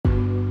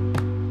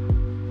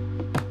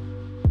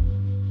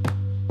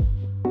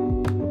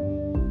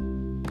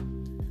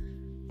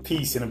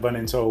Peace and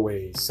abundance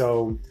always.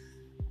 So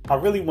I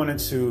really wanted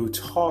to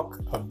talk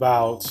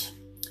about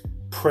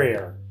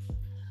prayer,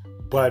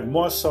 but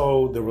more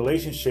so the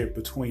relationship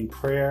between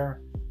prayer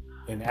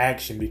and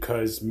action,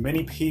 because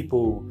many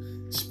people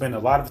spend a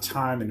lot of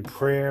time in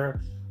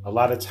prayer, a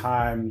lot of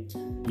time,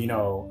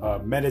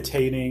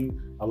 meditating,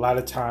 a lot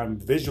of time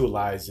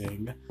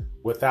visualizing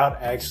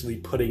without actually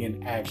putting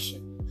in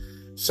action.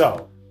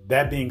 So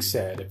that being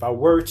said, if I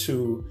were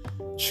to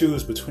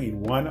choose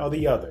between one or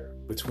the other,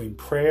 between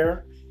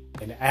prayer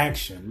and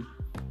action,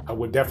 I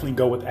would definitely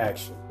go with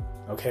action.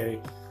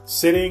 Okay.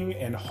 Sitting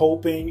and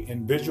hoping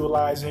and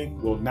visualizing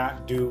will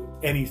not do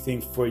anything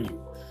for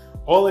you.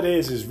 All it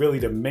is really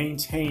to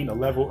maintain a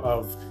level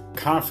of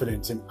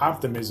confidence and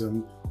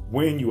optimism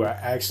when you are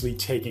actually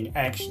taking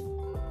action.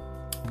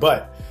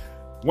 But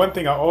one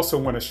thing I also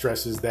want to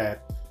stress is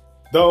that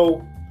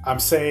though I'm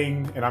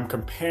saying and I'm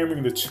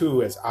comparing the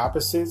two as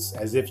opposites,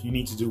 as if you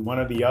need to do one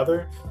or the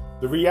other,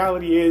 the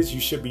reality is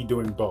you should be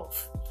doing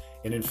both.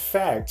 And in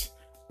fact,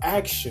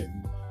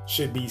 action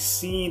should be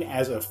seen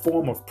as a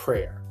form of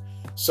prayer.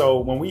 So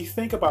when we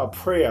think about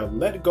prayer,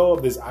 let go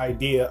of this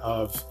idea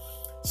of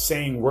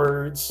saying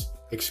words,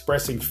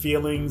 expressing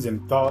feelings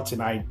and thoughts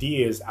and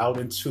ideas out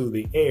into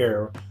the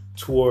air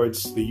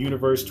towards the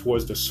universe,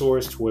 towards the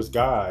source, towards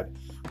God,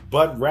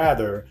 but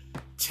rather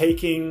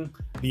taking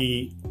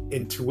the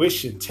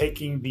intuition,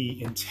 taking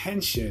the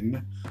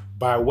intention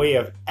by way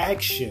of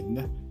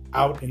action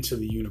out into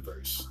the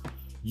universe.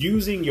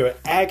 Using your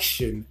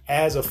action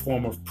as a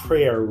form of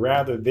prayer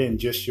rather than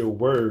just your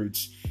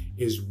words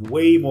is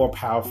way more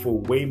powerful,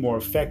 way more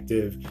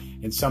effective,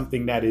 and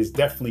something that is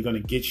definitely going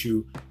to get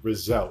you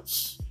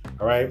results.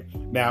 All right.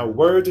 Now,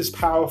 words is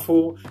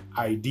powerful,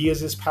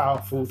 ideas is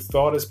powerful,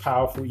 thought is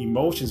powerful,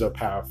 emotions are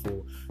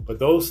powerful, but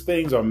those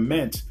things are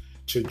meant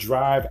to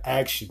drive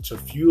action, to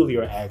fuel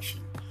your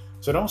action.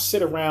 So don't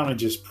sit around and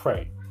just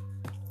pray.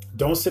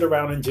 Don't sit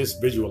around and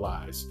just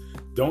visualize.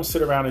 Don't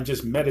sit around and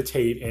just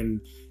meditate and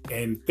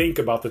think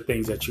about the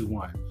things that you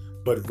want,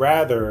 but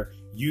rather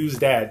use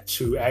that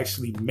to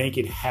actually make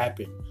it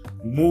happen.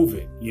 Move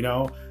it,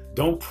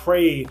 Don't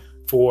pray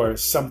for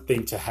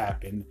something to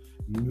happen.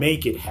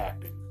 Make it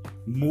happen.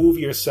 Move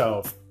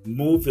yourself,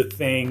 move the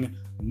thing,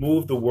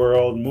 move the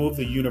world, move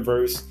the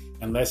universe,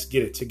 and let's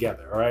get it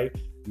together, all right?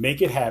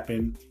 Make it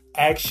happen.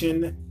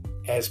 Action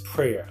as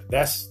prayer.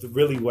 That's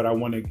really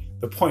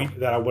the point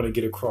that I want to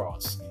get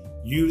across.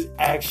 Use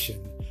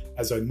action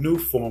as a new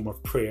form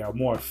of prayer, a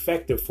more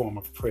effective form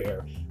of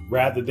prayer,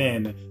 rather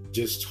than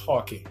just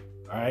talking.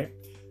 All right.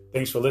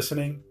 Thanks for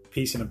listening.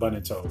 Peace and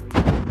abundance always.